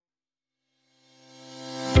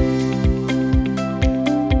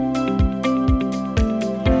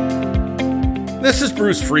This is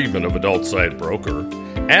Bruce Friedman of Adult Site Broker,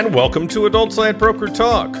 and welcome to Adult Site Broker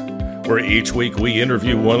Talk, where each week we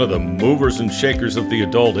interview one of the movers and shakers of the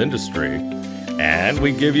adult industry, and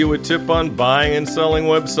we give you a tip on buying and selling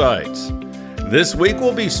websites. This week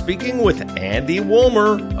we'll be speaking with Andy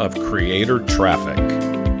Wullmer of Creator Traffic.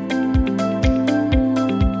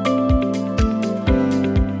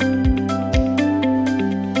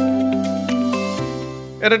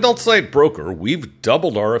 At Adult Site Broker, we've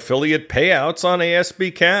doubled our affiliate payouts on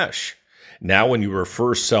ASB Cash. Now when you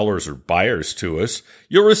refer sellers or buyers to us,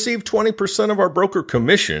 you'll receive 20% of our broker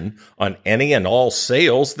commission on any and all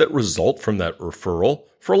sales that result from that referral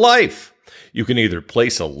for life. You can either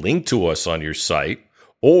place a link to us on your site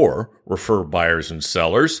or refer buyers and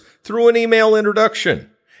sellers through an email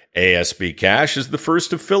introduction. ASB Cash is the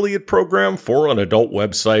first affiliate program for an adult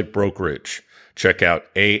website brokerage. Check out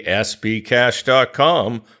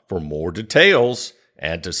asbcash.com for more details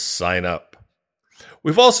and to sign up.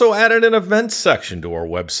 We've also added an events section to our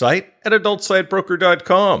website at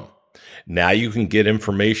adultsitebroker.com. Now you can get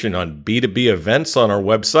information on B2B events on our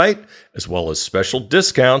website, as well as special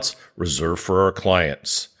discounts reserved for our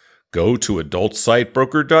clients. Go to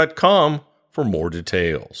adultsitebroker.com for more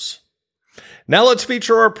details. Now let's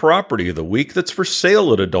feature our property of the week that's for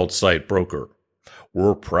sale at Adult Site Broker.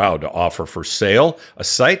 We're proud to offer for sale a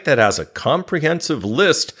site that has a comprehensive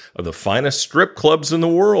list of the finest strip clubs in the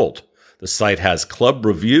world. The site has club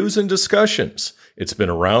reviews and discussions. It's been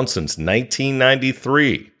around since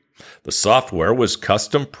 1993. The software was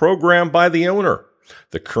custom programmed by the owner.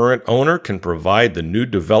 The current owner can provide the new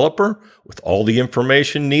developer with all the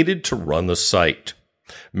information needed to run the site.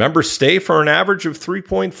 Members stay for an average of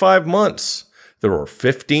 3.5 months. There are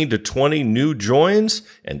 15 to 20 new joins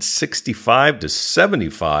and 65 to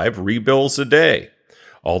 75 rebills a day.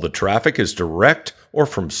 All the traffic is direct or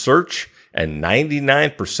from search, and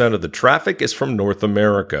 99% of the traffic is from North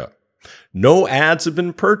America. No ads have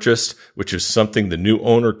been purchased, which is something the new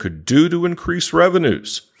owner could do to increase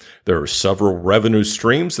revenues. There are several revenue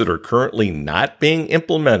streams that are currently not being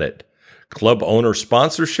implemented. Club owner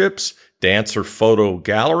sponsorships, dancer photo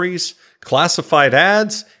galleries, classified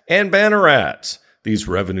ads, and banner ads. These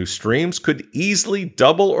revenue streams could easily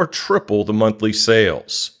double or triple the monthly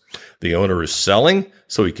sales. The owner is selling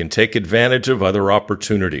so he can take advantage of other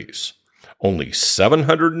opportunities. Only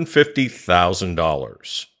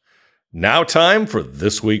 $750,000. Now time for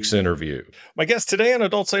this week's interview. My guest today on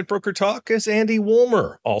Adult Site Broker Talk is Andy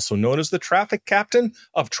Wullmer, also known as the Traffic Captain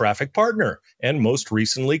of Traffic Partner and most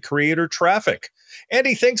recently Creator Traffic.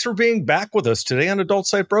 Andy, thanks for being back with us today on Adult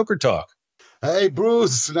Site Broker Talk. Hey,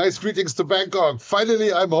 Bruce. Nice greetings to Bangkok.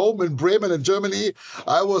 Finally, I'm home in Bremen in Germany.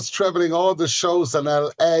 I was traveling all the shows in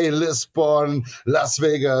L.A., Lisbon, Las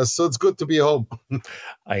Vegas, so it's good to be home.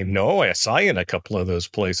 I know. I saw you in a couple of those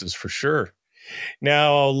places for sure.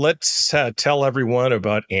 Now, let's tell everyone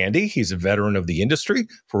about Andy. He's a veteran of the industry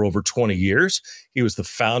for over 20 years. He was the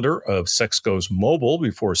founder of Sex Goes Mobile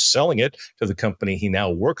before selling it to the company he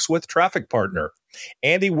now works with, Traffic Partner.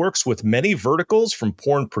 Andy works with many verticals from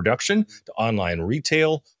porn production to online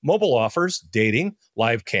retail, mobile offers, dating,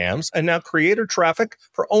 live cams, and now Creator Traffic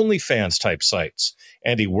for OnlyFans type sites.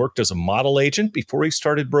 Andy worked as a model agent before he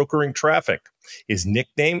started brokering traffic. His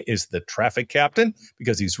nickname is the Traffic Captain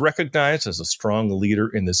because he's recognized as a strong leader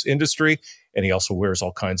in this industry, and he also wears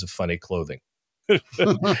all kinds of funny clothing.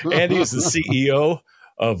 Andy is the CEO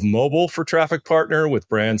of Mobile for Traffic Partner with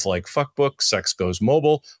brands like Fuckbook, Sex Goes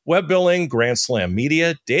Mobile, Web Billing, Grand Slam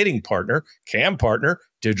Media, Dating Partner, Cam Partner,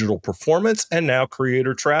 Digital Performance, and now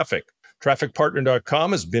Creator Traffic.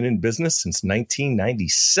 TrafficPartner.com has been in business since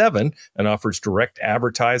 1997 and offers direct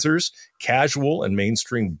advertisers, casual and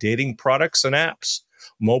mainstream dating products and apps.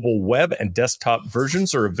 Mobile web and desktop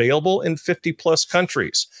versions are available in 50-plus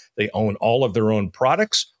countries. They own all of their own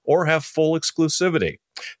products or have full exclusivity.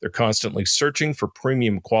 They're constantly searching for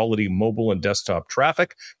premium quality mobile and desktop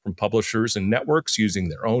traffic from publishers and networks using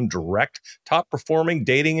their own direct, top-performing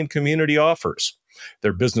dating and community offers.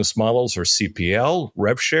 Their business models are CPL,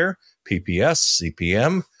 RevShare, PPS,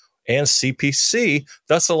 CPM, and CPC,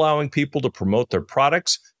 thus allowing people to promote their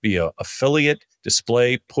products via affiliate,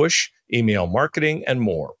 display, push, email marketing, and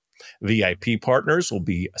more. VIP partners will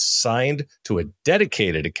be assigned to a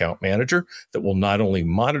dedicated account manager that will not only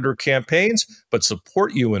monitor campaigns, but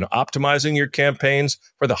support you in optimizing your campaigns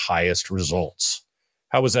for the highest results.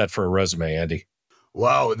 How was that for a resume, Andy?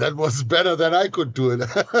 Wow, that was better than I could do it.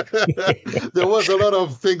 There was a lot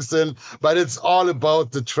of things in, but it's all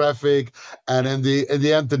about the traffic. And in the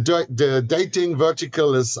end, the dating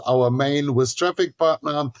vertical is our main with Traffic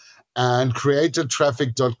Partner. And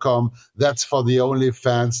creatortraffic.com, that's for the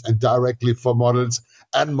OnlyFans and directly for models.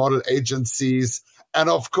 and model agencies. And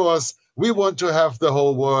of course, we want to have the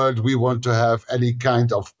whole world. We want to have any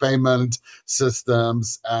kind of payment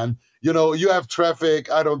systems. And, you have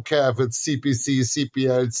traffic. I don't care if it's CPC,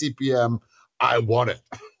 CPL, CPM. I want it.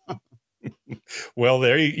 Well,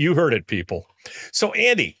 there you heard it, people. So,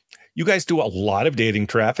 Andy, you guys do a lot of dating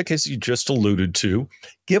traffic, as you just alluded to.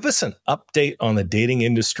 Give us an update on the dating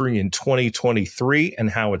industry in 2023 and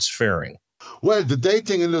how it's faring. Well, the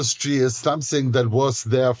dating industry is something that was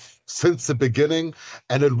there since the beginning,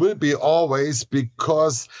 and it will be always,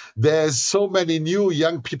 because there's so many new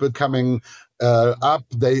young people coming up.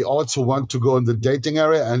 They also want to go in the dating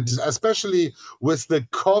area, and especially with the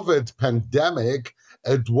COVID pandemic,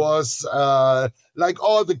 it was like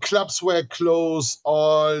all the clubs were closed,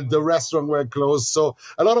 all the restaurants were closed. So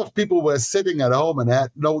a lot of people were sitting at home and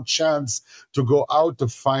had no chance to go out to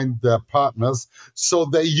find their partners. So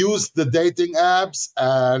they used the dating apps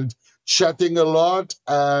and chatting a lot.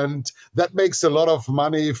 And that makes a lot of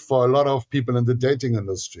money for a lot of people in the dating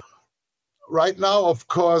industry. Right now, of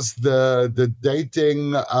course, the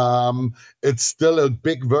dating, it's still a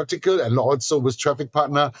big vertical. And also with Traffic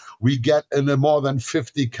Partner, we get in more than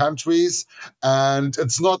 50 countries. And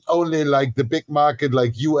it's not only like the big market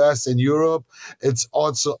like US and Europe, it's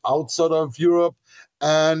also outside of Europe.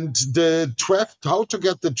 And how to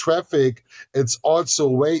get the traffic, it's also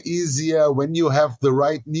way easier when you have the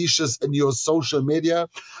right niches in your social media.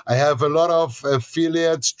 I have a lot of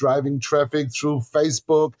affiliates driving traffic through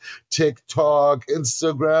Facebook, TikTok,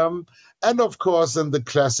 Instagram, and of course, in the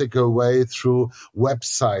classical way through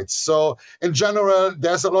websites. So in general,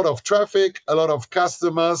 there's a lot of traffic, a lot of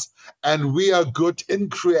customers, and we are good in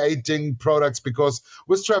creating products, because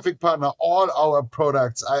with Traffic Partner, all our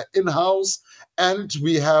products are in-house. And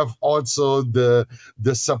we have also the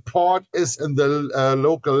support is in the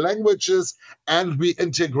local languages, and we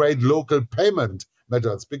integrate local payment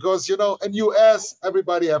methods. Because, in US,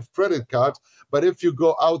 everybody have credit card. But if you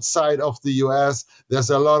go outside of the US, there's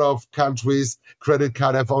a lot of countries, credit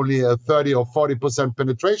card have only a 30 or 40%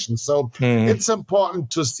 penetration. So it's important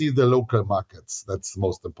to see the local markets. That's the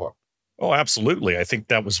most important. Oh, absolutely. I think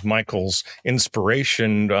that was Michael's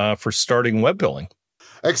inspiration for starting web billing.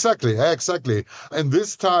 Exactly. And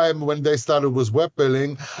this time when they started with web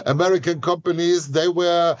billing, American companies, they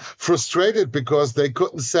were frustrated because they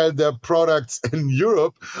couldn't sell their products in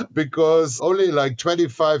Europe, because only like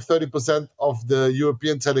 25-30% of the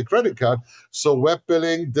Europeans had a credit card. So web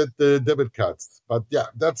billing did the debit cards. But yeah,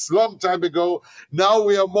 that's a long time ago. Now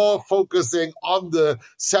we are more focusing on the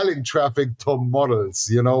selling traffic to models.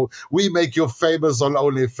 We make you famous on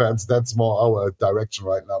OnlyFans. That's more our direction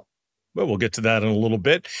right now. Well, we'll get to that in a little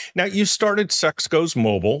bit. Now, you started Sex Goes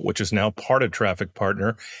Mobile, which is now part of Traffic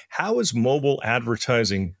Partner. How is mobile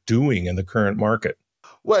advertising doing in the current market?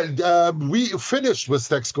 Well, we finished with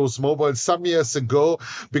Sex Goes Mobile some years ago,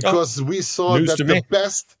 because we saw that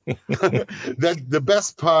the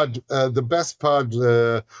best part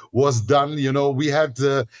was done. We had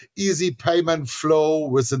the easy payment flow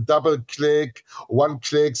with a double click, one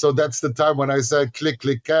click. So that's the time when I said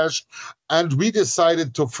click, cash. And we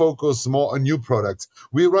decided to focus more on new products.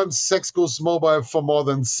 We run Sex Goes Mobile for more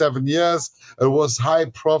than 7 years. It was high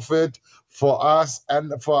profit for us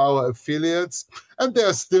and for our affiliates. And there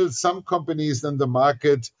are still some companies in the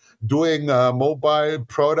market doing mobile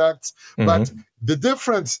products. But the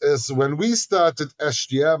difference is, when we started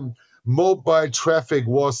SGM, mobile traffic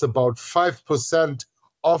was about 5%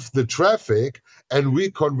 of the traffic, and we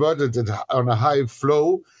converted it on a high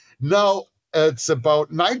flow. Now it's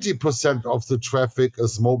about 90% of the traffic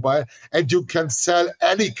is mobile, and you can sell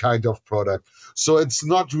any kind of product. So it's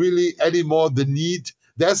not really anymore the need.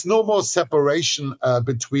 There's no more separation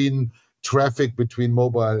between traffic, between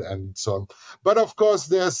mobile and so on. But of course,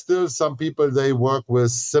 there's still some people, they work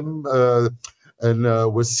with SIM and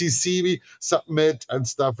with CC submit and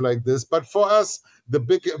stuff like this. But for us, the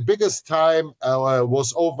biggest time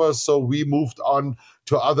was over, so we moved on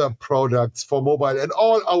to other products for mobile. And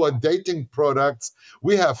all our dating products,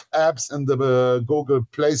 we have apps in the Google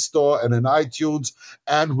Play Store and in iTunes,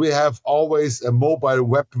 and we have always a mobile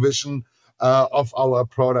web vision of our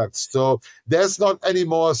products. So there's not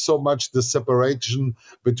anymore so much the separation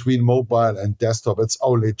between mobile and desktop. It's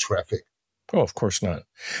only traffic. Oh, of course not.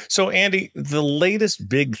 So, Andy, the latest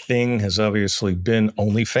big thing has obviously been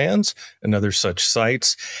OnlyFans and other such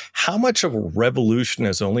sites. How much of a revolution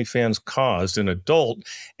has OnlyFans caused in adult,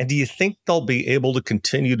 and do you think they'll be able to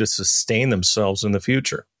continue to sustain themselves in the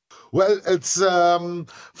future? Well, it's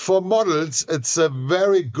for models, it's a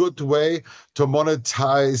very good way to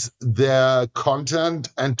monetize their content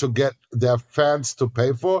and to get their fans to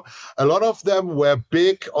pay for. A lot of them were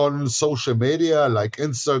big on social media like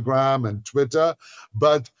Instagram and Twitter,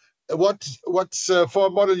 but what's for a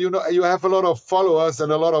model, you have a lot of followers and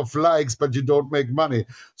a lot of likes, but you don't make money.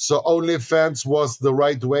 So OnlyFans was the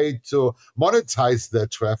right way to monetize their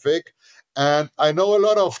traffic. And I know a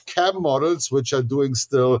lot of cam models which are doing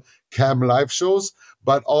still cam live shows,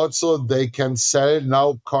 but also they can sell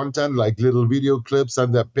now content like little video clips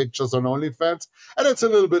and their pictures on OnlyFans. And it's a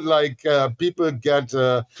little bit like people get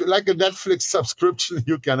like a Netflix subscription.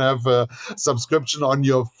 You can have a subscription on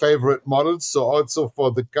your favorite models. So also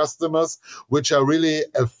for the customers, which are really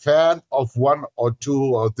a fan of one or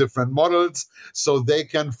two or different models, so they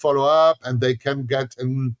can follow up and they can get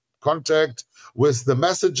in contact with the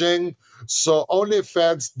messaging. So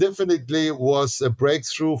OnlyFans definitely was a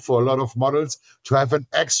breakthrough for a lot of models to have an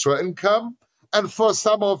extra income. And for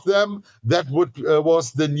some of them, that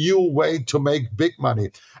was the new way to make big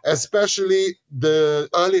money, especially the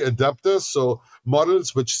early adopters. So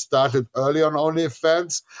models which started early on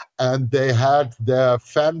OnlyFans and they had their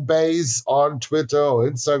fan base on Twitter or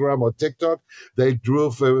Instagram or TikTok. They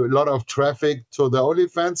drove a lot of traffic to the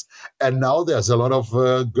OnlyFans. And now there's a lot of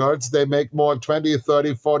girls, they make more 20,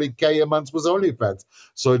 30, 40K a month with OnlyFans.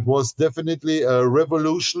 So it was definitely a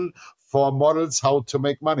revolution for models how to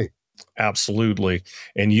make money. Absolutely.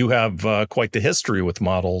 And you have quite the history with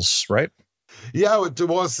models, right? Yeah, it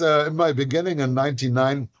was in my beginning in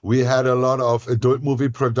 99. We had a lot of adult movie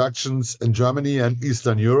productions in Germany and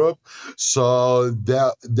Eastern Europe. So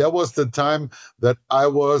there was the time that I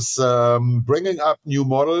was bringing up new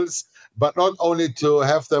models, but not only to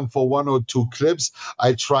have them for one or two clips.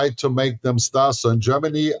 I tried to make them stars. So in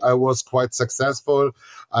Germany, I was quite successful.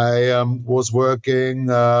 I was working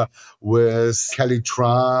with Kelly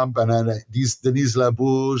Trump and then Denise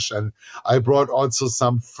LaBouche, and I brought also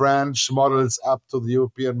some French models up to the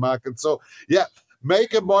European market. So yeah,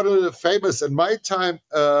 make a model famous. In my time,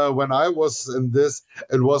 when I was in this,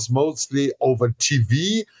 it was mostly over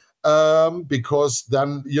TV. Because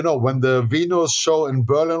then, when the Venus show in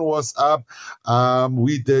Berlin was up,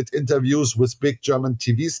 we did interviews with big German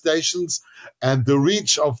TV stations, and the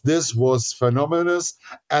reach of this was phenomenal.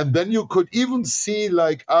 And then you could even see,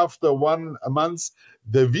 like after 1 month,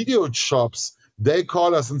 the video shops, they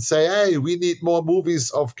call us and say, hey, we need more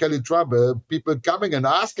movies of Kelly Trump, people coming and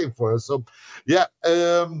asking for us. So, yeah,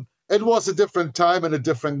 it was a different time and a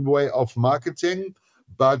different way of marketing,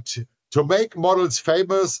 but to make models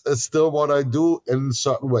famous is still what I do in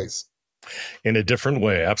certain ways. In a different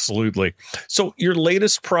way, absolutely. So your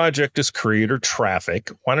latest project is Creator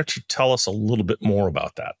Traffic. Why don't you tell us a little bit more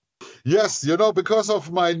about that? Yes, because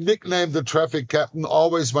of my nickname, the Traffic Captain,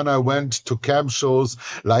 always when I went to cam shows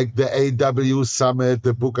like the AW Summit,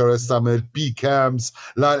 the Bucharest Summit, B-Cams,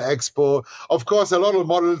 Line Expo, of course, a lot of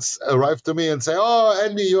models arrive to me and say, oh,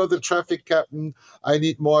 Andy, you're the Traffic Captain. I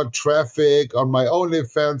need more traffic on my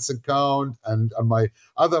OnlyFans account and on my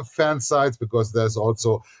other fan sites, because there's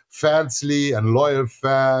also Fansly and Loyal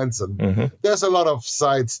Fans. And there's a lot of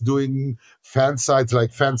sites doing fan sites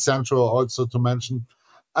like Fan Central also to mention.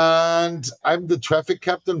 And I'm the traffic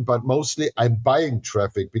captain, but mostly I'm buying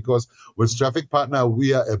traffic, because with Traffic Partner,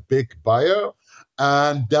 we are a big buyer.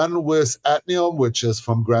 And then with Adnium, which is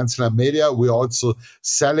from Grand Slam Media, we're also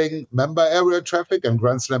selling member area traffic. And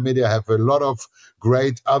Grand Slam Media have a lot of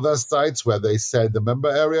great other sites where they sell the member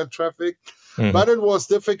area traffic. But it was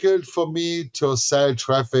difficult for me to sell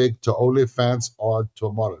traffic to OnlyFans or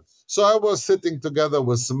to models. So I was sitting together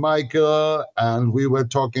with Michael and we were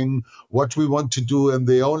talking what we want to do in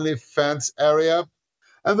the OnlyFans area.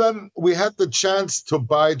 And then we had the chance to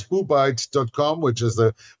buy whobyte.com, which is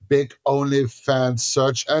a big OnlyFans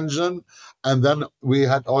search engine. And then we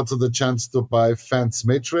had also the chance to buy Fans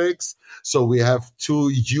Matrix. So we have two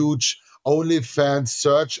huge OnlyFans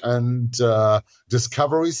search and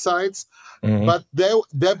discovery sites. But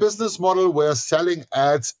their business model were selling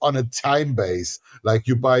ads on a time base, like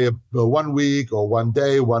you buy a 1 week or 1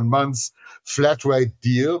 day, 1 month flat rate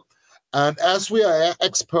deal. And as we are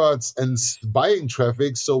experts in buying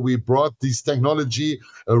traffic, so we brought this technology,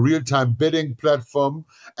 a real-time bidding platform,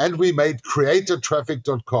 and we made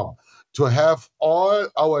creatortraffic.com to have all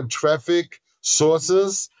our traffic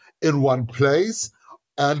sources in one place.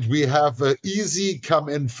 And we have an easy come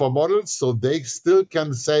in for models, so they still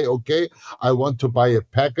can say, okay, I want to buy a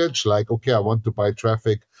package, like, okay, I want to buy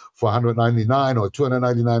traffic for 199 or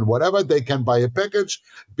 299, whatever. They can buy a package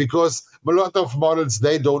because a lot of models,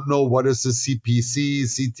 they don't know what is a CPC,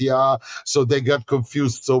 CTR, so they get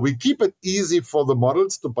confused. So we keep it easy for the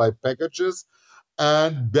models to buy packages.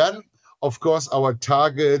 And then, of course, our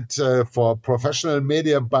target for professional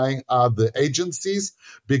media buying are the agencies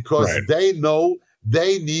because Right. they know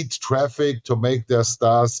they need traffic to make their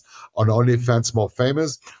stars on OnlyFans more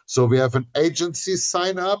famous. So we have an agency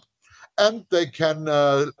sign up and they can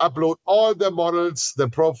upload all the models, the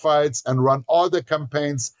profiles, and run all the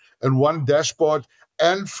campaigns in one dashboard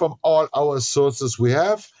and from all our sources we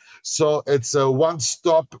have. So it's a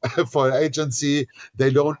one-stop for an agency.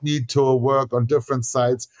 They don't need to work on different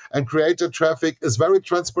sites. And creator traffic is very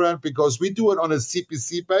transparent because we do it on a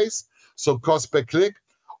CPC base, so cost per click.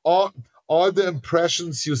 All the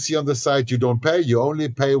impressions you see on the site, you don't pay. You only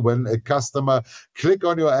pay when a customer click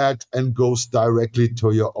on your ad and goes directly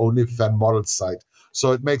to your OnlyFans model site.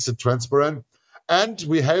 So it makes it transparent. And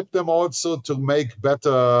we help them also to make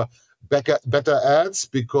better ads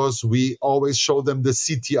because we always show them the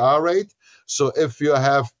CTR rate. So if you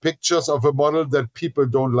have pictures of a model that people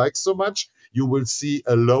don't like so much, you will see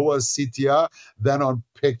a lower CTR than on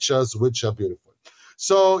pictures which are beautiful.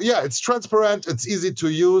 So yeah, it's transparent, it's easy to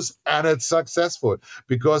use, and it's successful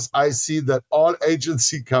because I see that all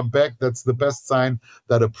agencies come back. That's the best sign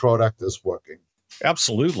that a product is working.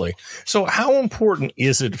 Absolutely. So how important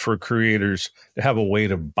is it for creators to have a way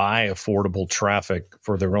to buy affordable traffic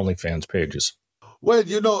for their OnlyFans pages? Well,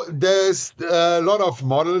 there's a lot of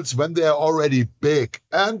models when they're already big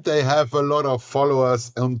and they have a lot of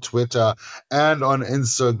followers on Twitter and on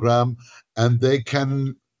Instagram, and they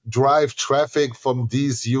can drive traffic from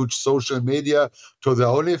these huge social media to their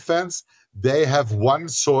OnlyFans. They have one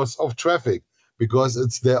source of traffic because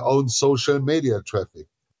it's their own social media traffic.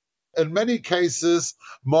 In many cases,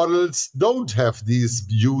 models don't have these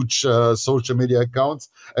huge social media accounts,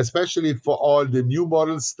 especially for all the new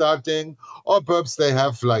models starting, or perhaps they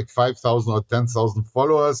have like 5,000 or 10,000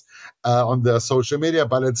 followers on their social media,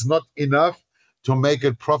 but it's not enough to make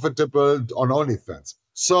it profitable on OnlyFans.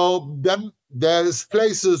 So then there's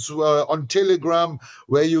places on Telegram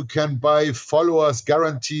where you can buy followers,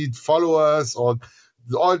 guaranteed followers, or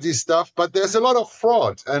all this stuff, but there's a lot of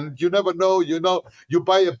fraud and you never know. You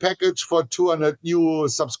buy a package for 200 new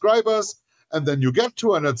subscribers and then you get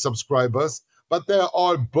 200 subscribers, but they're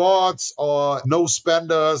all bots or no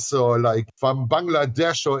spenders, or like from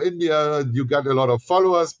Bangladesh or India, you get a lot of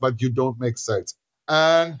followers, but you don't make sales.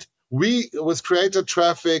 And we, with creator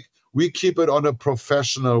traffic, we keep it on a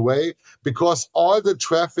professional way because all the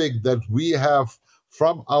traffic that we have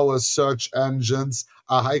from our search engines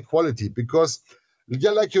are high quality because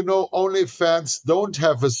OnlyFans don't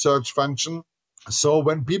have a search function. So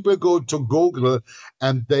when people go to Google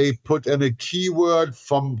and they put in a keyword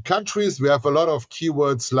from countries, we have a lot of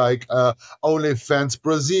keywords like OnlyFans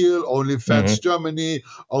Brazil, OnlyFans Germany,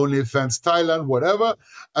 OnlyFans Thailand, whatever.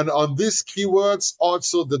 And on these keywords,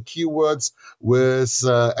 also the keywords with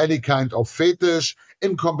any kind of fetish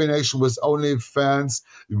in combination with OnlyFans,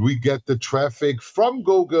 we get the traffic from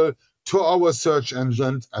Google to our search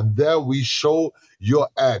engine, and there we show your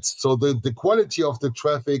ads. So the quality of the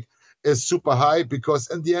traffic is super high because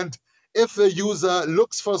in the end, if a user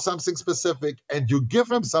looks for something specific and you give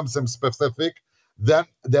him something specific, then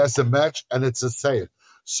there's a match and it's a sale.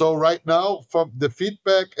 So right now, from the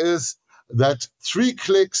feedback is that 3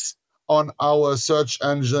 clicks on our search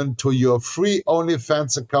engine to your free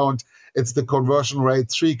OnlyFans account, it's the conversion rate,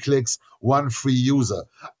 3 clicks, 1 free user.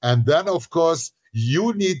 And then, of course,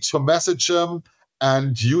 you need to message them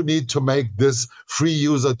and you need to make this free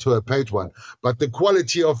user to a paid one. But the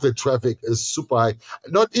quality of the traffic is super high.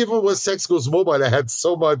 Not even with Sex Goes Mobile, I had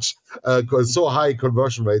so high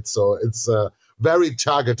conversion rate. So it's very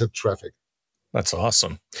targeted traffic. That's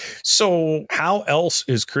awesome. So how else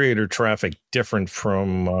is creator traffic different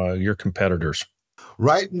from your competitors?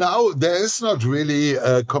 Right now, there is not really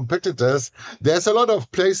competitors. There's a lot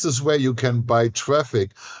of places where you can buy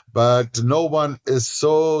traffic, but no one is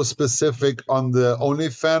so specific on the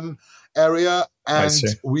OnlyFans area. And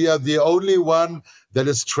we are the only one that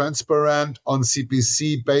is transparent on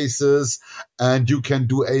CPC basis, and you can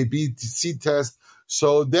do A/B/C test.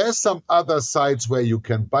 So there's some other sites where you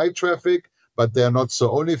can buy traffic, but they're not so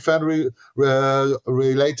OnlyFans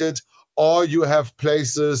related. Or you have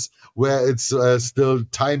places where it's still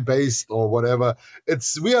time-based or whatever.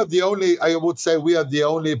 We are the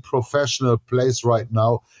only professional place right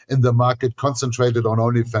now in the market concentrated on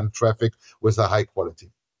OnlyFans traffic with a high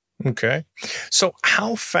quality. Okay. So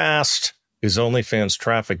how fast is OnlyFans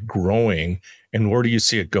traffic growing and where do you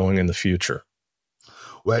see it going in the future?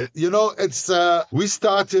 Well, it's we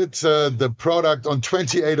started the product on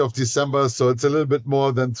 28th of December, so it's a little bit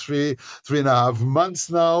more than three and a half months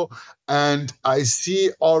now, and I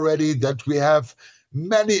see already that we have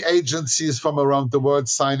many agencies from around the world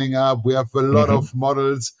signing up. We have a lot Hmm. of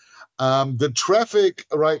models. The traffic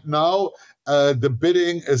right now, the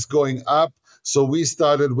bidding is going up. So we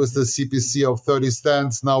started with the CPC of 30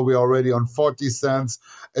 cents. Now we're already on 40 cents.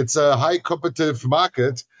 It's a high competitive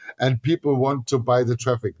market and people want to buy the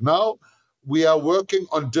traffic. Now we are working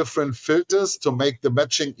on different filters to make the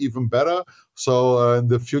matching even better. So in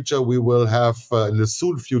the future, we will have, in the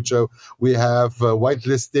soon future, we have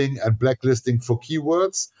whitelisting and blacklisting for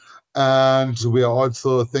keywords. And we are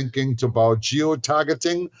also thinking about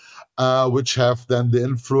geo-targeting, which have then the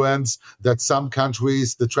influence that some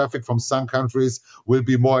countries, the traffic from some countries will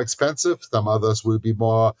be more expensive, some others will be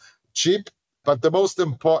more cheap. But the most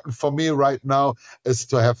important for me right now is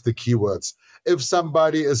to have the keywords. If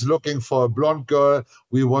somebody is looking for a blonde girl,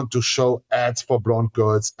 we want to show ads for blonde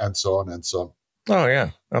girls and so on and so on. Oh,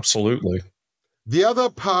 yeah, absolutely. The other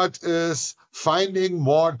part is finding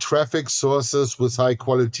more traffic sources with high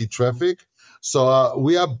quality traffic. So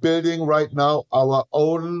we are building right now our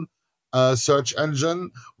own search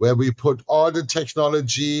engine where we put all the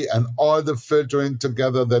technology and all the filtering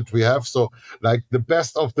together that we have. So like the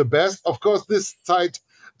best of the best. Of course, this site,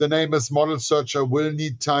 the name is Model Searcher, will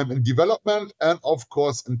need time in development and of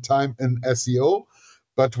course in time in SEO,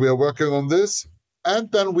 but we are working on this.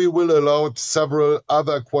 And then we will allow several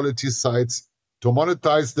other quality sites to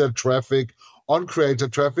monetize their traffic on creator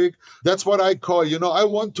traffic. That's what I call, I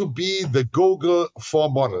want to be the Google for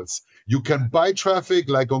models. You can buy traffic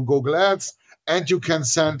like on Google Ads, and you can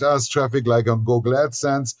send us traffic like on Google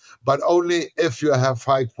AdSense, but only if you have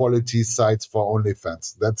high quality sites for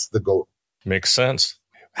OnlyFans. That's the goal. Makes sense.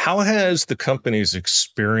 How has the company's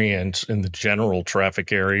experience in the general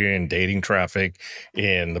traffic area and dating traffic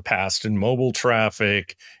in the past, in mobile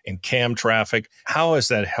traffic, in cam traffic, how has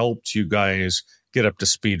that helped you guys get up to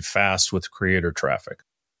speed fast with creator traffic?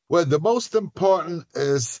 Well, the most important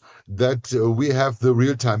is that we have the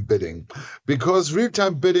real-time bidding, because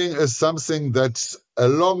real-time bidding is something that's a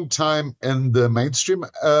long time in the mainstream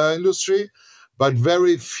industry, but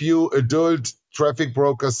very few adult traffic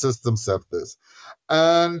broker systems have this.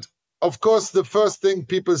 And of course, the first thing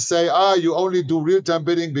people say, you only do real-time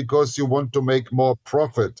bidding because you want to make more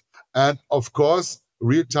profit. And of course,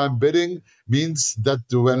 real-time bidding means that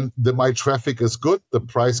when my traffic is good, the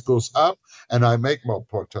price goes up and I make more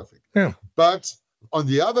traffic. Yeah. But on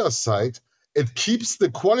the other side, it keeps the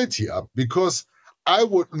quality up, because I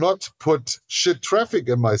would not put shit traffic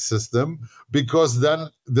in my system, because then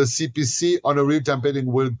the CPC on a real-time bidding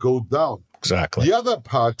will go down. Exactly. The other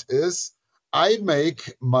part is I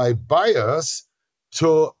make my buyers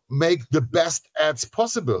to make the best ads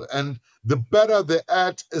possible. And the better the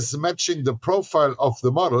ad is matching the profile of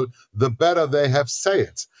the model, the better they have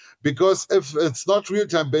sales. Because if it's not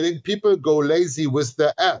real-time bidding, people go lazy with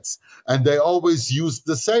their ads and they always use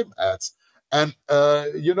the same ads. And,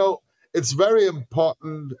 it's very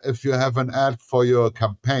important if you have an ad for your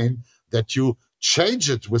campaign that you change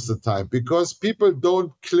it with the time, because people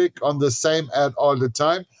don't click on the same ad all the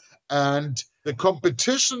time. And the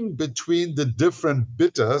competition between the different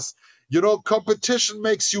bidders, competition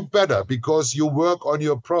makes you better because you work on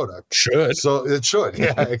your product. Should. So it should.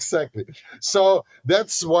 Yeah, exactly. So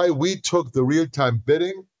that's why we took the real-time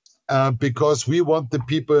bidding, because we want the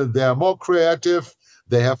people, they are more creative,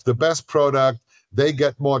 they have the best product, they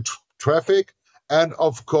get more traffic. And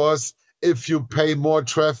of course, if you pay more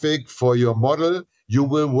traffic for your model, you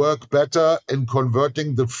will work better in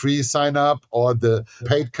converting the free sign up or the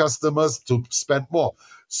paid customers to spend more.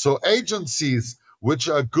 So agencies which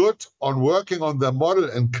are good on working on their model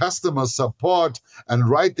and customer support and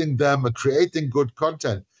writing them and creating good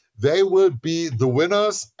content, they will be the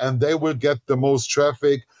winners and they will get the most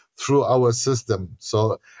traffic through our system.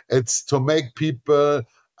 So it's to make people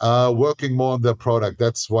working more on their product.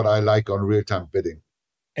 That's what I like on real-time bidding.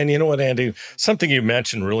 And you know what, Andy? Something you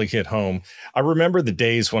mentioned really hit home. I remember the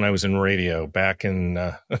days when I was in radio back in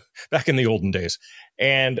the olden days,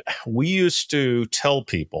 and we used to tell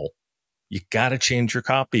people, you got to change your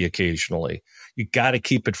copy occasionally. You got to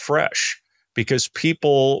keep it fresh, because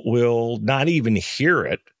people will not even hear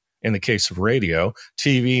it. In the case of radio,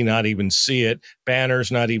 TV, not even see it. Banners,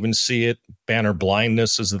 not even see it. Banner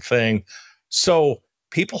blindness is the thing. So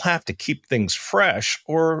people have to keep things fresh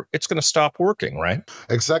or it's going to stop working, right?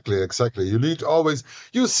 Exactly. You need always,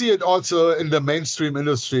 you see it also in the mainstream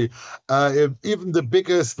industry. Even the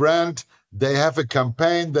biggest brand, they have a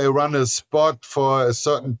campaign, they run a spot for a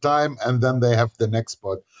certain time, and then they have the next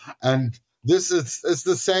spot. And This is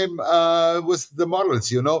the same with the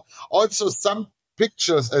models, you know. Also, some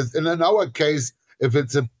pictures, as in our case, if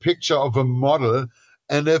it's a picture of a model,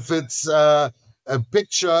 and if it's a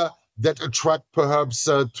picture that attract perhaps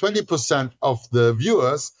 20% of the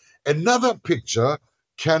viewers, another picture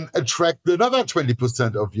can attract another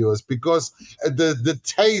 20% of viewers because the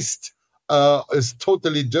taste is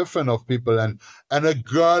totally different of people, and a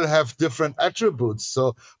girl have different attributes.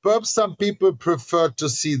 So perhaps some people prefer to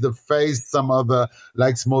see the face, some other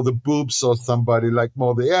likes more the boobs, or somebody like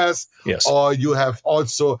more the ass. Yes. Or you have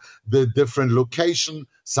also the different location.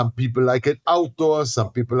 Some people like it outdoor,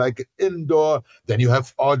 some people like it indoor. Then you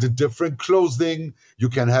have all the different clothing. You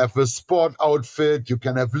can have a sport outfit, you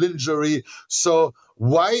can have lingerie. So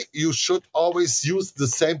why you should always use the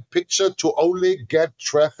same picture to only get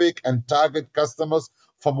traffic and target customers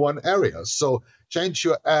from one area? So change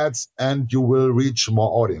your ads and you will reach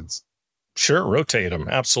more audience. Sure, rotate them.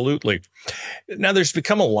 Absolutely. Now, there's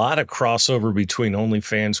become a lot of crossover between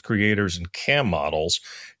OnlyFans creators and cam models.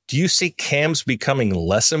 Do you see cams becoming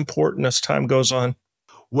less important as time goes on?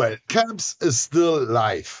 Well, camps is still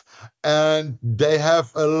live, and they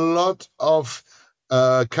have a lot of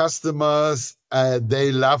customers.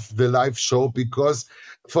 They love the live show because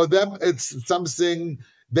for them it's something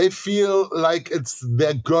they feel like it's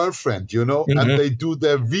their girlfriend, you know, and Mm-hmm. they do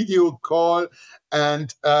their video call.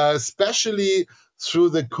 And especially through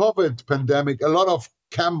the COVID pandemic, a lot of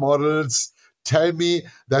cam models tell me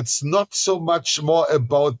that's not so much more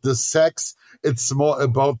about the sex, it's more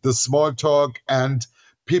about the small talk, and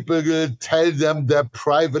people will tell them their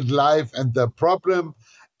private life and their problem.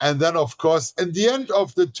 And then, of course, in the end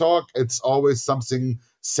of the talk, it's always something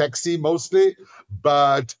sexy mostly.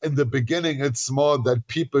 But in the beginning, it's more that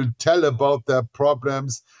people tell about their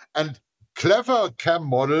problems. And clever cam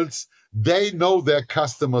models, they know their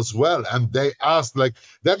customers well. And they ask, like,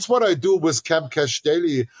 that's what I do with Cam Cash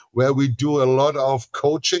Daily, where we do a lot of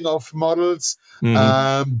coaching of models,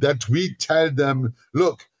 Mm-hmm. that we tell them,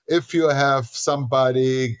 look, if you have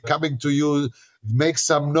somebody coming to you, make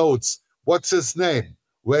some notes. What's his name?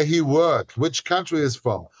 Where he worked? Which country is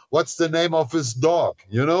from? What's the name of his dog?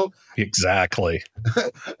 You know? Exactly.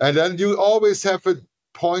 And then you always have a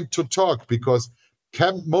point to talk because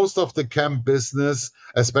most of the camp business,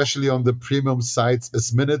 especially on the premium sites,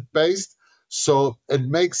 is minute based. So it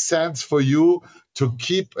makes sense for you to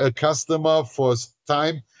keep a customer for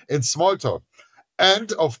time in small talk.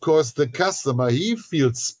 And of course, the customer, he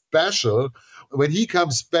feels special when he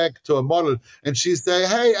comes back to a model and she say,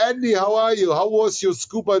 "Hey, Andy, how are you? How was your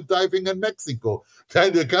scuba diving in Mexico?"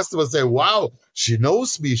 Then the customer say, "Wow, she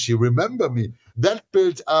knows me. She remember me." That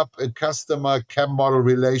built up a customer cam model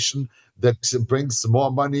relation that brings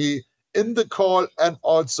more money in the call. And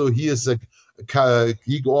also he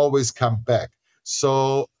always come back.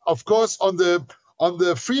 So of course, on the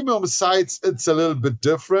freemium sites, it's a little bit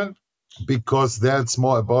different because that's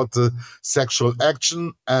more about the sexual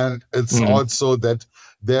action, and it's Mm-hmm. also that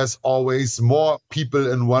there's always more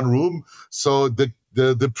people in one room. So the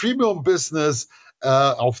premium business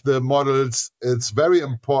of the models, it's very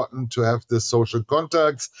important to have the social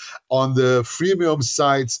contacts. On the freemium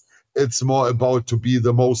sites, it's more about to be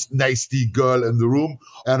the most nasty girl in the room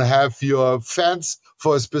and have your fans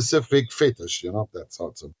for a specific fetish. You know, that's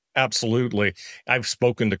also. Absolutely. I've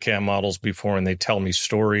spoken to cam models before, and they tell me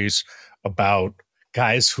stories about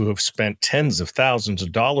guys who have spent tens of thousands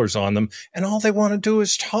of dollars on them, and all they want to do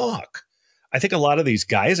is talk. I think a lot of these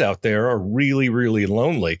guys out there are really, really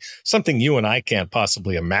lonely. Something you and I can't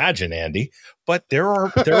possibly imagine, Andy. But there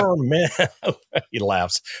are men. He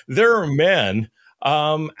laughs. There are men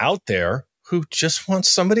out there who just want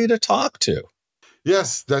somebody to talk to.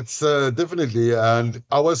 Yes, that's definitely. And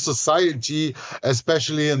our society,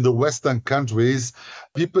 especially in the Western countries,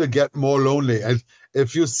 people get more lonely. And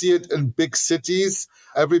if you see it in big cities,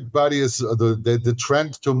 everybody is the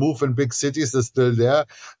trend to move in big cities is still there.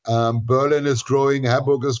 Berlin is growing,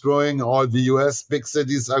 Hamburg is growing, all the US big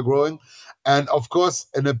cities are growing. And of course,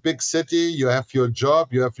 in a big city, you have your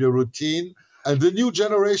job, you have your routine. And the new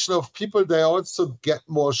generation of people, they also get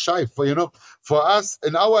more shy. For us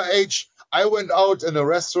in our age, I went out in a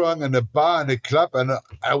restaurant, in a bar, in a club, and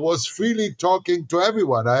I was freely talking to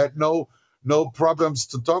everyone. I had no problems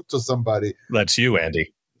to talk to somebody. That's you,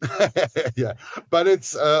 Andy. Yeah, but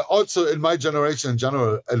it's also in my generation in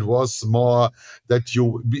general. It was more that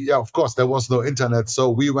yeah, of course, there was no internet, so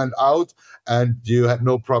we went out, and you had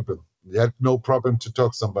no problem. You had no problem to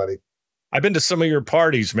talk to somebody. I've been to some of your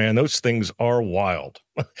parties, man. Those things are wild.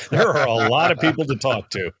 There are a lot of people to talk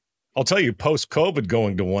to. I'll tell you, post-COVID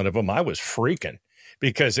going to one of them, I was freaking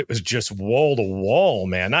because it was just wall to wall,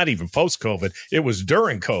 man. Not even post COVID. It was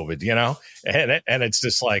during COVID, and it's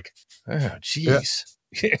just like, oh, geez.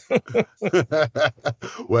 Yeah.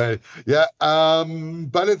 Well, yeah,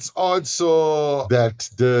 but it's also that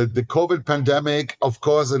the COVID pandemic, of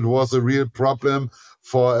course, it was a real problem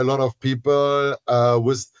for a lot of people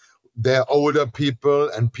with their older people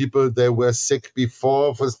and people they were sick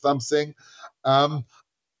before for something.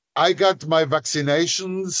 I got my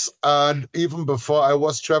vaccinations, and even before I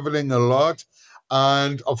was traveling a lot,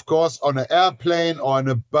 and of course on an airplane or on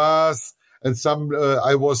a bus, and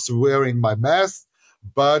I was wearing my mask,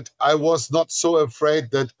 but I was not so afraid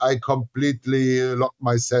that I completely locked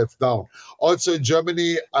myself down. Also in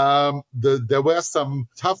Germany, there were some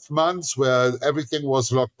tough months where everything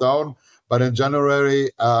was locked down, but in January,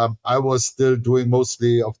 I was still doing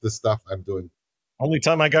mostly of the stuff I'm doing. Only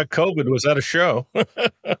time I got COVID was at a show.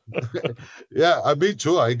 Yeah, me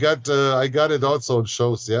too. I got it also on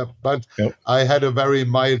shows. Yeah, but Yep. I had a very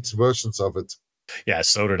mild versions of it. Yeah,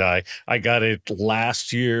 so did I. I got it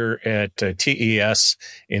last year at TES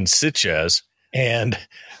in Sitges, and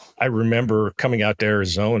I remember coming out to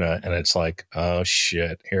Arizona, and it's like, oh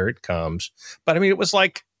shit, here it comes. But I mean, it was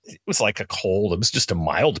like a cold. It was just a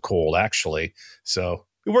mild cold, actually. So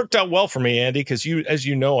it worked out well for me, Andy, because as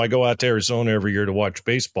you know, I go out to Arizona every year to watch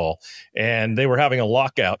baseball, and they were having a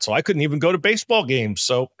lockout, so I couldn't even go to baseball games.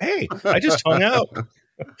 So hey, I just hung out,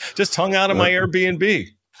 in my Airbnb.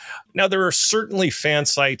 Now, there are certainly fan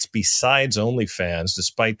sites besides OnlyFans,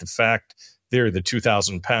 despite the fact they're the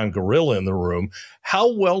 2,000-pound gorilla in the room.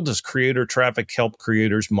 How well does creator traffic help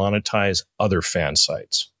creators monetize other fan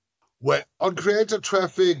sites? Well, on creator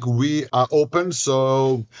traffic, we are open.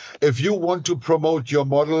 So if you want to promote your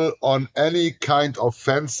model on any kind of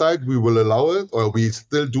fan site, we will allow it, or we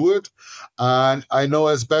still do it. And I know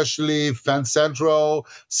especially Fancentro,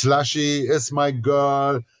 Slushy is my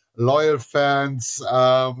girl, loyal fans,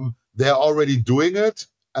 they're already doing it.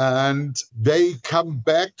 And they come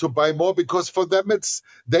back to buy more because for them,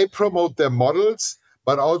 they promote their models,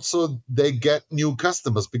 but also they get new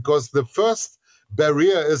customers because the first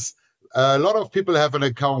barrier is a lot of people have an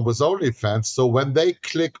account with OnlyFans. So when they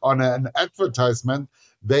click on an advertisement,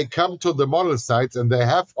 they come to the model sites and they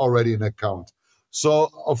have already an account. So,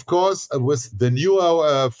 of course, with the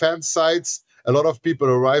newer fan sites, a lot of people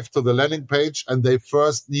arrive to the landing page and they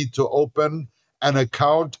first need to open an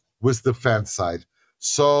account with the fan site.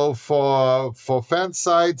 So for fan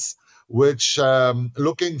sites which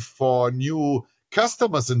looking for new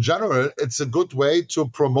customers in general, it's a good way to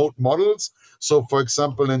promote models. So, for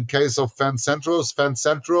example, in case of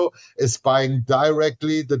Fancentro is buying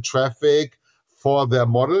directly the traffic for their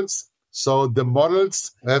models. So the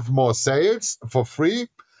models have more sales for free.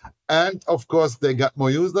 And of course, they got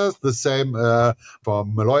more users. The same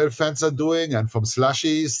from loyal fans are doing and from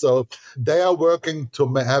Slushies. So they are working to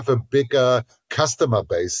have a bigger customer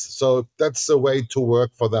base. So that's a way to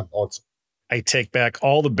work for them also. I take back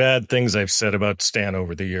all the bad things I've said about Stan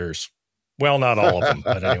over the years. Well, not all of them,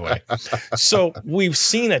 but anyway. So we've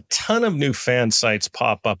seen a ton of new fan sites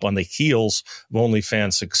pop up on the heels of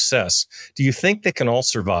OnlyFans success. Do you think they can all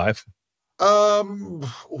survive? The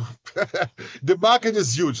market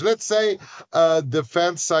is huge. Let's say the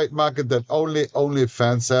fan site market that only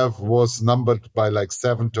fans have was numbered by like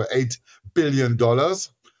 $7 to $8 billion.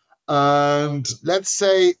 And let's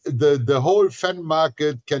say the whole fan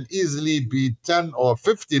market can easily be 10 or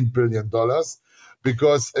 $15 billion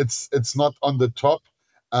because it's not on the top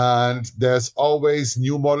and there's always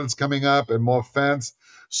new models coming up and more fans.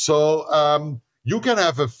 So you can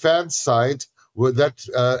have a fan site with that,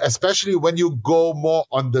 especially when you go more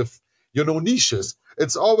on the niches.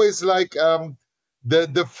 It's always like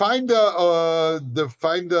the finder of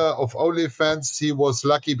OnlyFans, he was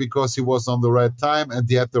lucky because he was on the right time and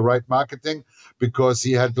he had the right marketing because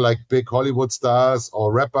he had like big Hollywood stars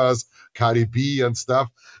or rappers, Cardi B and stuff.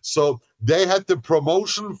 So they had the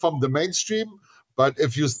promotion from the mainstream, but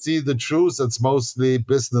if you see the truth, it's mostly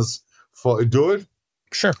business for adult.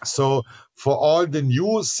 Sure. So for all the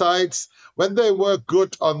new sites, when they work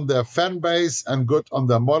good on their fan base and good on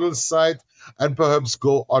their model site and perhaps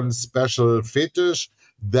go on special fetish,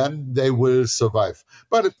 then they will survive.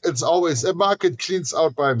 But it's always a market cleans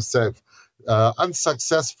out by himself.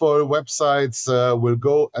 Unsuccessful websites will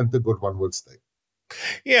go and the good one will stay.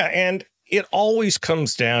 Yeah, and it always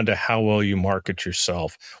comes down to how well you market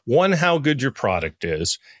yourself. One, how good your product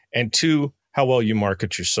is, and two, how well you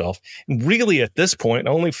market yourself. And really, at this point,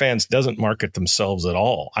 OnlyFans doesn't market themselves at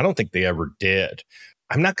all. I don't think they ever did.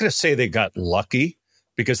 I'm not going to say they got lucky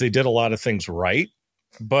because they did a lot of things right,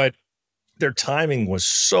 but their timing was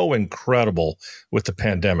so incredible with the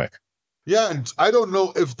pandemic. Yeah, and I don't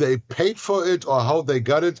know if they paid for it or how they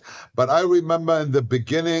got it, but I remember in the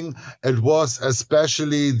beginning, it was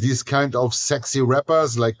especially these kind of sexy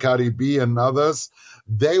rappers like Cardi B and others.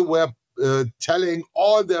 They were telling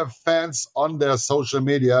all their fans on their social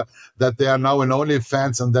media that they are now in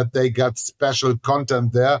OnlyFans and that they got special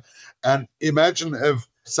content there. And imagine if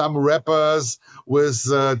some rappers with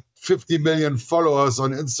 50 million followers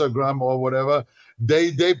on Instagram or whatever,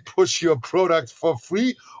 they push your product for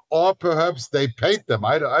free, or perhaps they paid them.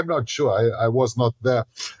 I'm not sure. I was not there.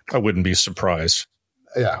 I wouldn't be surprised.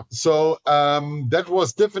 Yeah. So that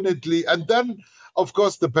was definitely. And then, of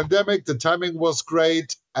course, the pandemic, the timing was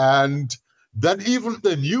great. And then even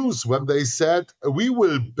the news, when they said, we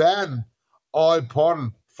will ban all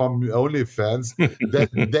porn from OnlyFans,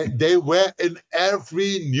 they were in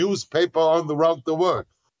every newspaper around the world.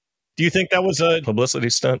 Do you think that was a publicity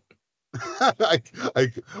stunt?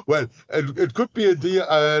 I, well, it could be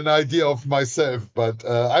an idea of myself, but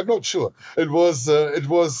I'm not sure. It was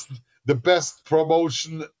the best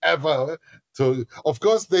promotion ever. So, of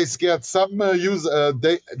course, they scared some users.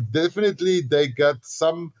 They definitely they got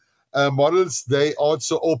some models. They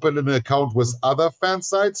also opened an account with other fan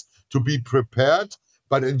sites to be prepared.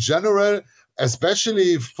 But in general,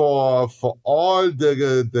 especially for all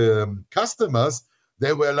the customers,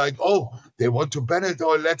 they were like, "Oh, they want to ban it,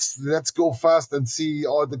 or let's go fast and see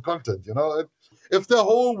all the content." You know, if the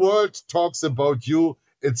whole world talks about you,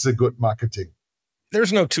 it's a good marketing.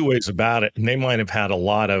 There's no two ways about it. And they might have had a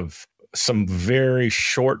lot of some very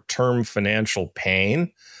short-term financial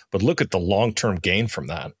pain, but look at the long-term gain from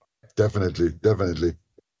that. Definitely, definitely.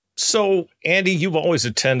 So, Andy, you've always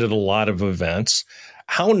attended a lot of events.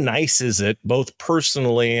 How nice is it, both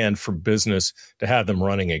personally and for business, to have them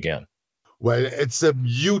running again? Well, it's a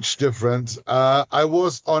huge difference. I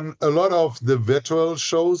was on a lot of the virtual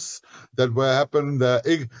shows that were happening, the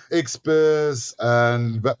XBiz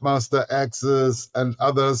and Webmaster Access and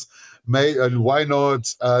others made, and why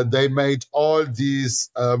not? They made all these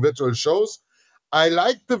virtual shows. I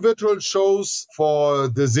like the virtual shows for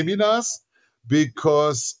the seminars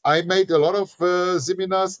because I made a lot of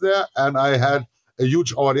seminars there and I had a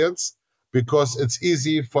huge audience because it's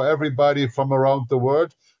easy for everybody from around the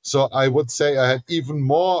world. So I would say I had even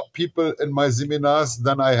more people in my seminars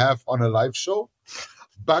than I have on a live show.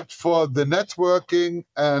 But for the networking,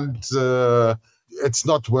 and it's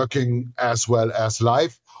not working as well as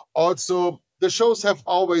live. Also, the shows have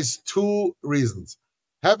always two reasons: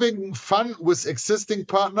 having fun with existing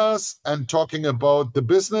partners and talking about the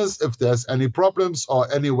business, if there's any problems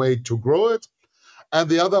or any way to grow it. And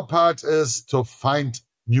the other part is to find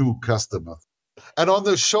new customers. And on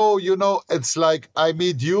the show, it's like I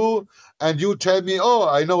meet you and you tell me, oh,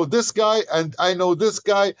 I know this guy and I know this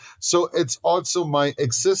guy. So it's also my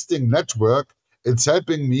existing network. It's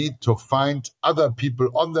helping me to find other people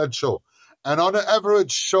on that show. And on an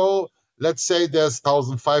average show, let's say there's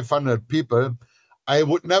 1,500 people, I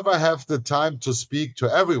would never have the time to speak to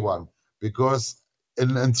everyone because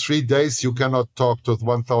in 3 days you cannot talk to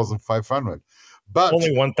 1,500. But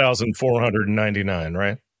only 1,499,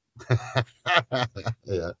 right?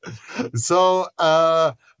 Yeah. So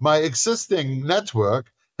my existing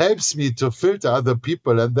network helps me to filter other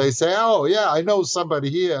people, and they say, "Oh, yeah, I know somebody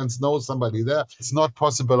here and know somebody there." It's not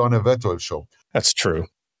possible on a virtual show. That's true.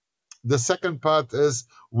 The second part is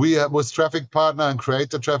we have, with Traffic Partner and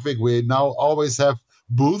Creator Traffic, we now always have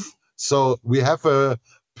booth. So we have a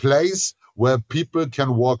place where people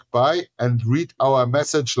can walk by and read our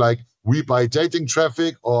message like we buy dating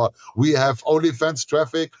traffic or we have OnlyFans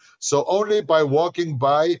traffic. So only by walking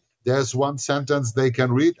by, there's one sentence they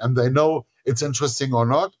can read and they know it's interesting or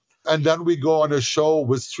not. And then we go on a show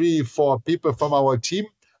with 3, 4 people from our team.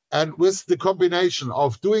 And with the combination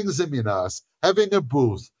of doing seminars, having a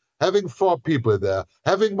booth, having 4 people there,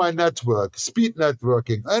 having my network, speed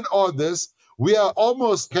networking, and all this, we are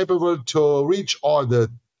almost capable to reach all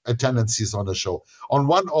the attendances on the show on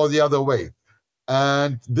one or the other way.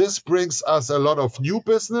 And this brings us a lot of new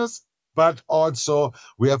business, but also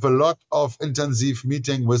we have a lot of intensive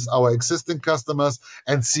meeting with our existing customers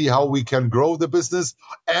and see how we can grow the business.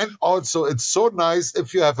 And also it's so nice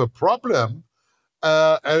if you have a problem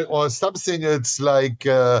or something, it's like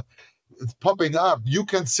it's popping up, you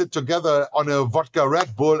can sit together on a vodka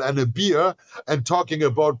Red Bull and a beer and talking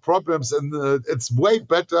about problems, and it's way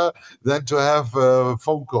better than to have a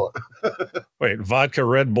phone call. Wait, vodka,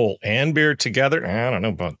 Red Bull, and beer together? I don't know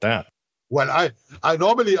about that. Well, I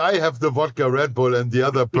normally I have the vodka Red Bull and the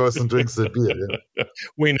other person drinks the beer. Yeah.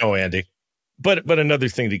 We know, Andy. But another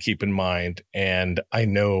thing to keep in mind, and I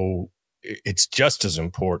know it's just as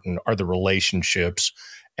important, are the relationships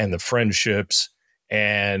and the friendships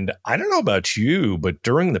And I don't know about you, but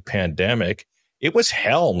during the pandemic, it was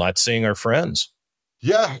hell not seeing our friends.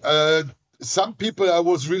 Yeah, some people I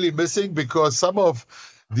was really missing because some of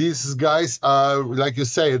these guys are, like you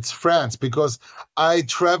say, it's friends because I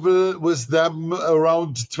travel with them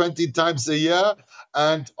around 20 times a year.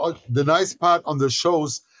 And the nice part on the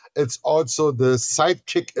shows, it's also the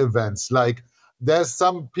sidekick events. Like there's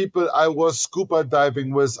some people I was scuba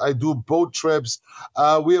diving with. I do boat trips.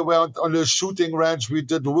 We went on a shooting range. We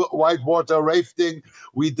did whitewater rafting.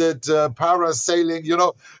 We did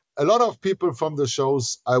parasailing. A lot of people from the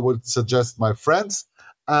shows, I would suggest my friends,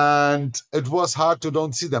 and it was hard to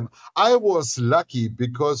don't see them. I was lucky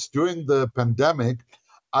because during the pandemic,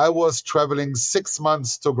 I was traveling 6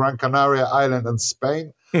 months to Gran Canaria Island in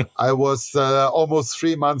Spain. I was almost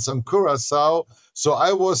 3 months in Curacao. So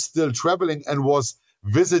I was still traveling and was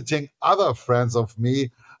visiting other friends of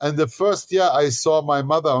me. And the first year I saw my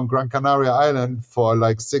mother on Gran Canaria Island for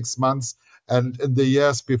like 6 months. And in the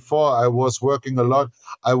years before, I was working a lot.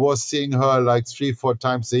 I was seeing her like 3, 4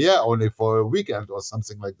 times a year, only for a weekend or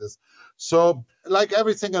something like this. So, like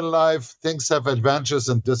everything in life, things have advantages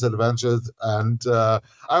and disadvantages. And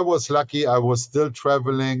I was lucky. I was still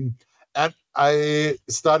traveling. And I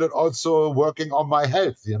started also working on my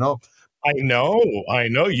health. I know.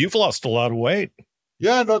 You've lost a lot of weight.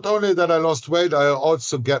 Yeah, not only that I lost weight, I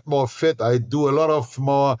also get more fit. I do a lot of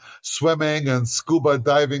more swimming and scuba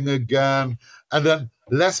diving again, and then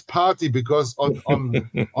less party because on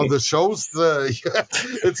the shows,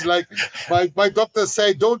 it's like my doctors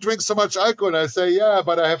say don't drink so much alcohol. And I say yeah,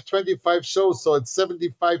 but I have 25 shows, so it's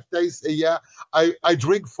 75 days a year. I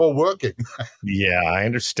drink for working. Yeah, I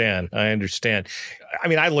understand. I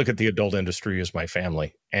mean, I look at the adult industry as my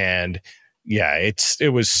family, and yeah,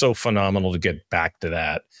 it was so phenomenal to get back to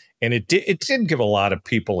that. And it did give a lot of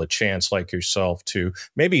people a chance like yourself to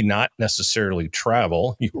maybe not necessarily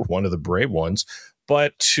travel. You were one of the brave ones,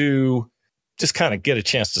 but to just kind of get a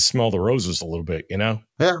chance to smell the roses a little bit, Yeah.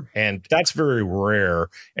 And that's very rare,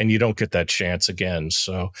 and you don't get that chance again.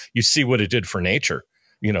 So you see what it did for nature.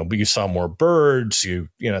 But you saw more birds,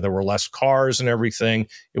 there were less cars and everything.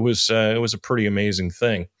 It was a pretty amazing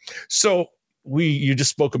thing. So you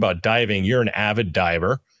just spoke about diving. You're an avid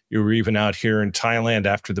diver. You were even out here in Thailand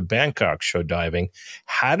after the Bangkok show diving.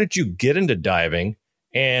 How did you get into diving,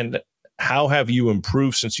 and how have you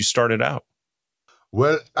improved since you started out?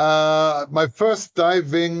 Well, my first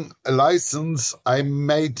diving license I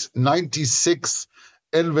made 96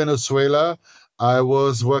 in Venezuela. I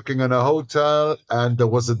was working in a hotel and there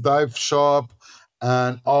was a dive shop.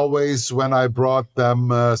 And always when I brought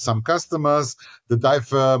them some customers, the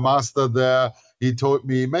dive master there, he told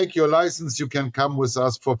me, make your license. You can come with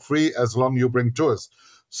us for free as long you bring tourists.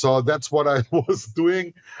 So that's what I was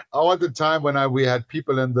doing all the time when we had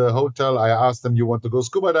people in the hotel. I asked them, you want to go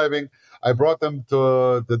scuba diving? I brought them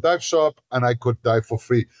to the dive shop and I could dive for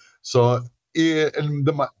free. So in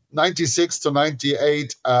the 96 to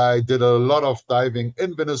 98, I did a lot of diving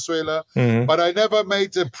in Venezuela, but I never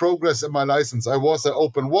made a progress in my license. I was an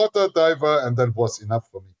open water diver, and that was enough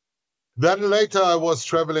for me. Then later, I was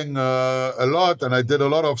traveling a lot, and I did a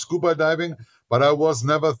lot of scuba diving, but I was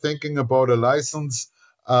never thinking about a license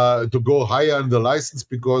to go higher in the license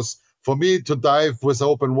because for me to dive with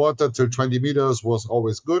open water till 20 meters was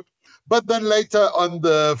always good. But then later on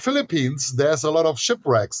the Philippines, there's a lot of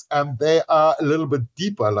shipwrecks and they are a little bit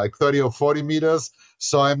deeper, like 30 or 40 meters.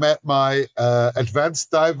 So I met my advanced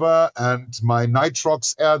diver and my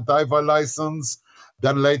nitrox air diver license.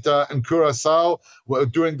 Then later in Curacao,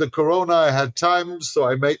 during the Corona, I had time. So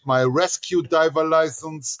I made my rescue diver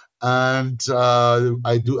license. And I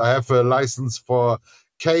have a license for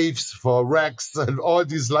caves, for wrecks and all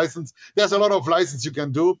these licenses. There's a lot of license you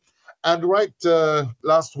can do. And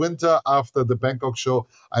last winter after the Bangkok show,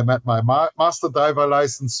 I met my master diver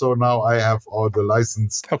license. So now I have all the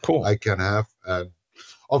license I can have. And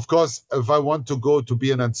of course, if I want to go to be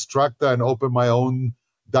an instructor and open my own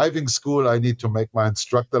diving school, I need to make my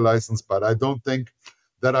instructor license. But I don't think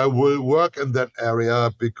that I will work in that area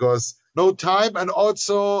because no time. And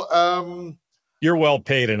also, you're well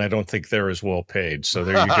paid, and I don't think they're as well paid. So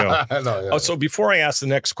there you go. So before I ask the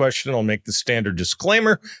next question, I'll make the standard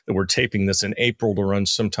disclaimer that we're taping this in April to run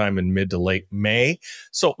sometime in mid to late May.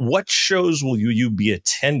 So what shows will you be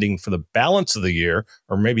attending for the balance of the year?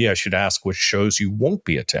 Or maybe I should ask which shows you won't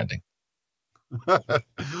be attending.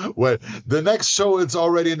 Well, the next show, it's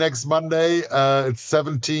already next Monday. It's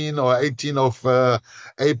 17 or 18 of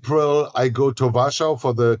April. I go to Warsaw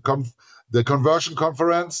for the conversion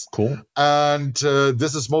conference. Cool. And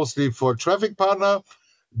this is mostly for traffic partner.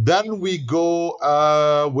 Then we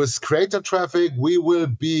go with creator traffic. We will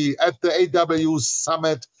be at the AW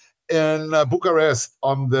Summit in Bucharest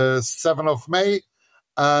on the 7th of May.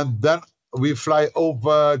 And then we fly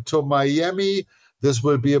over to Miami. This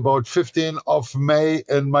will be about 15th of May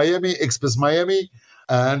in Miami, XBIZ Miami.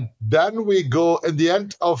 And then we go in the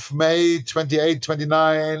end of May, 28,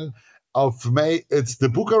 29 of May. It's the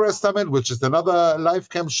Bucharest Summit, which is another live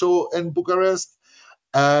cam show in Bucharest.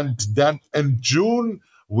 And then in June,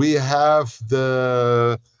 we have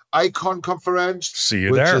the Icon Conference, See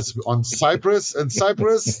you which there. is on Cyprus. In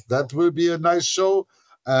Cyprus, that will be a nice show.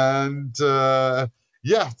 And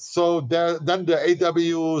so then the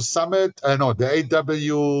AW Summit, the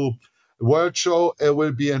AW World Show, it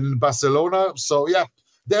will be in Barcelona. So yeah,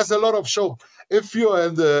 there's a lot of show. If you're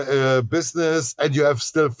in the business and you have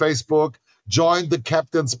still Facebook, join the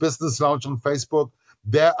Captain's Business Lounge on Facebook.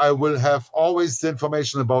 There I will have always the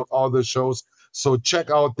information about all the shows. So check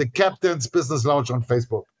out the Captain's Business Lounge on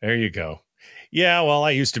Facebook. There you go. Yeah, well,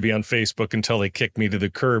 I used to be on Facebook until they kicked me to the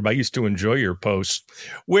curb. I used to enjoy your posts,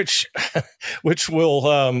 which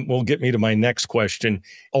will get me to my next question.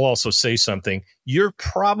 I'll also say something. You're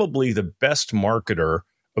probably the best marketer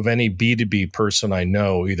of any B2B person I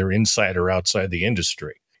know, either inside or outside the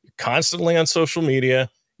industry. You're constantly on social media.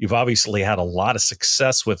 You've obviously had a lot of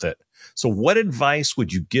success with it. So what advice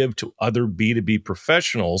would you give to other B2B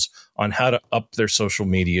professionals on how to up their social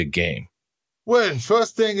media game? Well,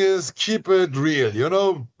 first thing is keep it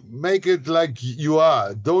real, make it like you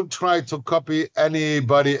are. Don't try to copy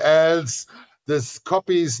anybody else. This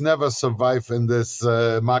copies never survive in this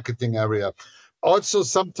marketing area. Also,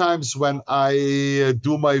 sometimes when I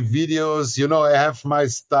do my videos, I have my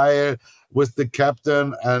style with the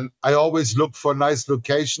Captain, and I always look for nice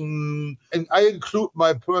location. And I include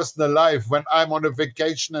my personal life. When I'm on a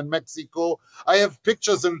vacation in Mexico, I have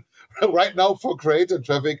pictures. And right now for creator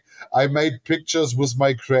traffic, I made pictures with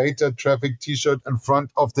my creator traffic t-shirt in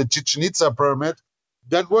front of the Chichen Itza pyramid.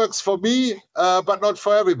 That works for me, but not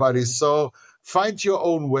for everybody. So find your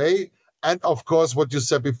own way. And of course, what you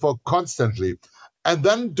said before, constantly. And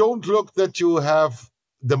then don't look that you have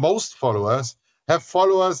the most followers. Have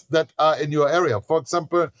followers that are in your area. For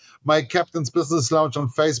example, my Captain's Business Lounge on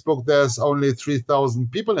Facebook, there's only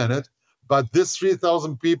 3,000 people in it. But this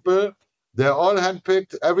 3,000 people, they're all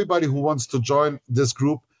handpicked. Everybody who wants to join this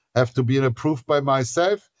group have to be approved by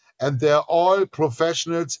myself. And they're all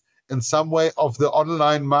professionals in some way of the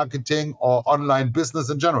online marketing or online business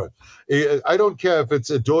in general. I don't care if it's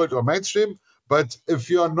adult or mainstream, but if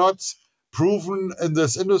you're not proven in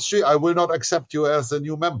this industry, I will not accept you as a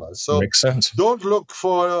new member. So makes sense. Don't look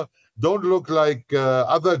like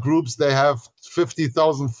other groups. They have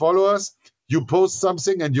 50,000 followers. You post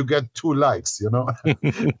something and you get 2 likes,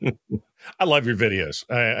 I love your videos.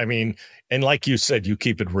 I mean, and like you said, you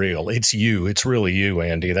keep it real. It's you. It's really you,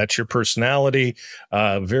 Andy. That's your personality.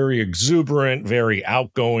 Very exuberant, very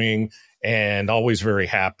outgoing, and always very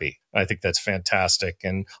happy. I think that's fantastic.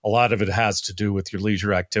 And a lot of it has to do with your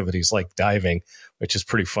leisure activities like diving, which is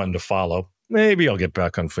pretty fun to follow. Maybe I'll get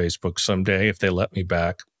back on Facebook someday if they let me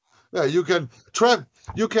back. Yeah, you can try.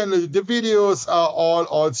 The videos are all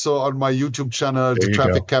also on my YouTube channel, the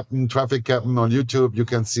Traffic Captain on YouTube. You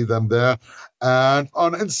can see them there. And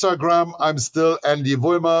on Instagram, I'm still Andy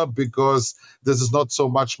Wullmer because this is not so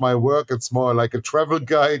much my work. It's more like a travel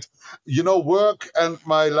guide. Work and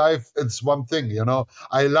my life, it's one thing,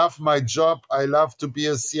 I love my job. I love to be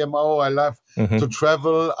a CMO. I love to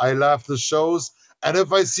travel. I love the shows. And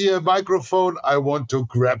if I see a microphone, I want to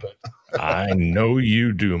grab it. I know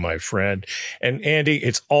you do, my friend. And Andy,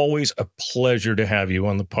 it's always a pleasure to have you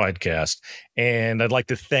on the podcast. And I'd like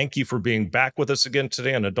to thank you for being back with us again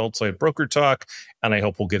today on Adult Site Broker Talk. And I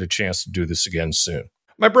hope we'll get a chance to do this again soon.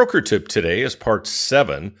 My broker tip today is part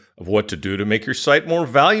 7 of what to do to make your site more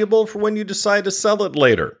valuable for when you decide to sell it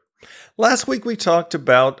later. Last week, we talked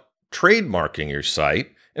about trademarking your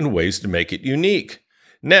site and ways to make it unique.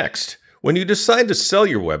 Next, when you decide to sell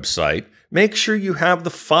your website, make sure you have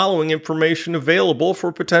the following information available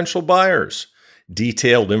for potential buyers: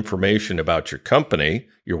 detailed information about your company,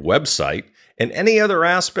 your website, and any other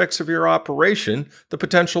aspects of your operation the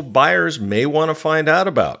potential buyers may want to find out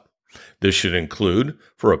about. This should include,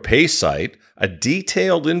 for a pay site, a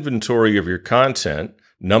detailed inventory of your content,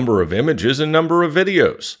 number of images, and number of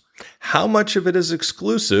videos. How much of it is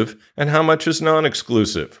exclusive and how much is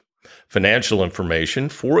non-exclusive. Financial information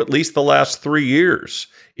for at least the last 3 years,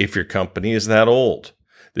 if your company is that old.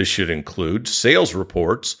 This should include sales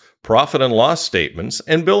reports, profit and loss statements,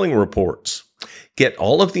 and billing reports. Get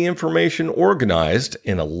all of the information organized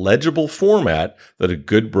in a legible format that a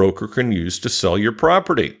good broker can use to sell your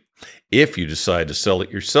property. If you decide to sell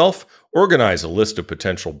it yourself, organize a list of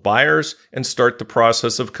potential buyers and start the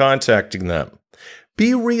process of contacting them.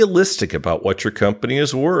 Be realistic about what your company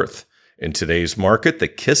is worth. In today's market, the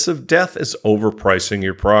kiss of death is overpricing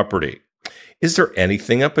your property. Is there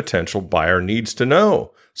anything a potential buyer needs to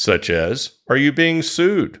know, such as, are you being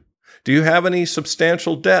sued? Do you have any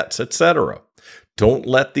substantial debts, etc.? Don't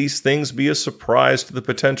let these things be a surprise to the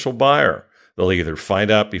potential buyer. They'll either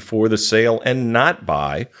find out before the sale and not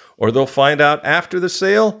buy, or they'll find out after the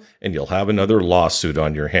sale and you'll have another lawsuit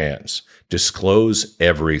on your hands. Disclose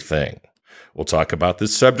everything. We'll talk about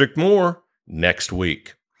this subject more next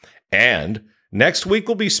week. And next week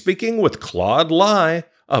we'll be speaking with Claude Lai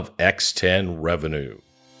of X10 Revenue.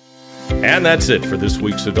 And that's it for this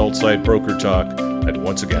week's Adult Site Broker Talk. I'd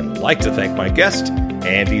once again like to thank my guest,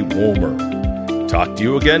 Andy Wullmer. Talk to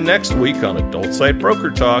you again next week on Adult Site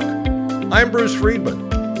Broker Talk. I'm Bruce Friedman.